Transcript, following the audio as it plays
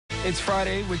It's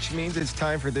Friday, which means it's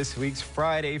time for this week's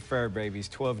Friday Fur Babies.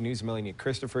 12 News' Melanie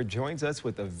Christopher joins us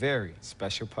with a very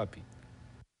special puppy.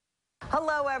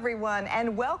 Hello, everyone,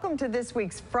 and welcome to this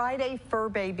week's Friday Fur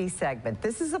Baby segment.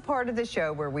 This is a part of the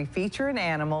show where we feature an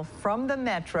animal from the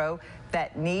metro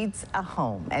that needs a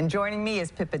home. And joining me is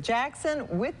Pippa Jackson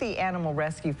with the Animal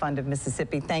Rescue Fund of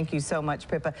Mississippi. Thank you so much,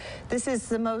 Pippa. This is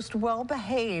the most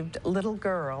well-behaved little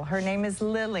girl. Her name is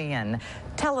Lillian.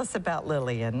 Tell us about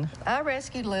Lillian. I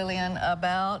rescued Lillian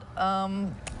about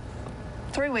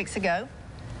 3 weeks ago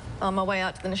on my way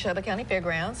out to the Neshoba County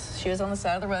Fairgrounds. She was on the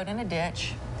side of the road in a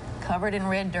ditch, covered in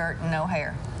red dirt and no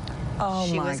hair. Oh,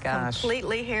 she my was gosh.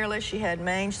 Completely hairless. She had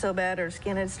mange so bad her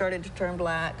skin had started to turn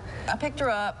black. I picked her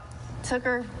up, took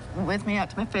her with me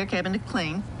out to my fair cabin to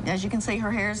clean. As you can see,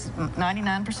 her hair's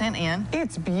 99% in.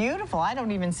 It's beautiful. I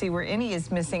don't even see where any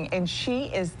is missing, and she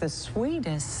is the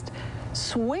sweetest.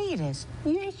 Sweetest.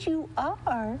 Yes, you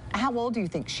are. How old do you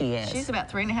think she is? She's about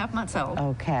 3.5 months old.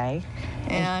 Okay.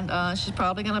 And she's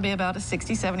probably going to be about a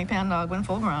 60, 70-pound dog when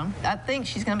full grown. I think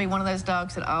she's going to be one of those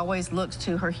dogs that always looks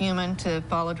to her human to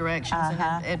follow directions.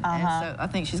 And so I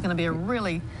think she's going to be a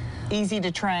really easy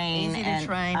to train. And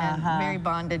very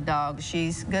bonded dog.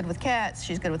 She's good with cats.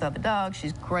 She's good with other dogs.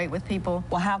 She's great with people.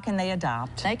 Well, how can they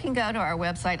adopt? They can go to our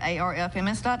website,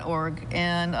 arfms.org,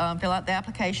 and fill out the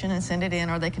application and send it in,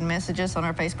 or they can message us on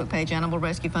our Facebook page, Animal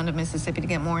Rescue Fund of Mississippi, to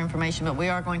get more information. But we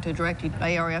are going to direct you to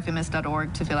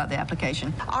arfms.org to fill out the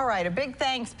application. All right, a big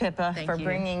thanks, Pippa, for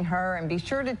bringing her. And be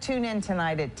sure to tune in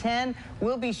tonight at 10.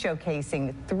 We'll be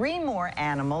showcasing 3 more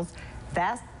animals.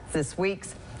 That's this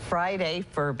week's Friday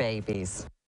Fur Babies.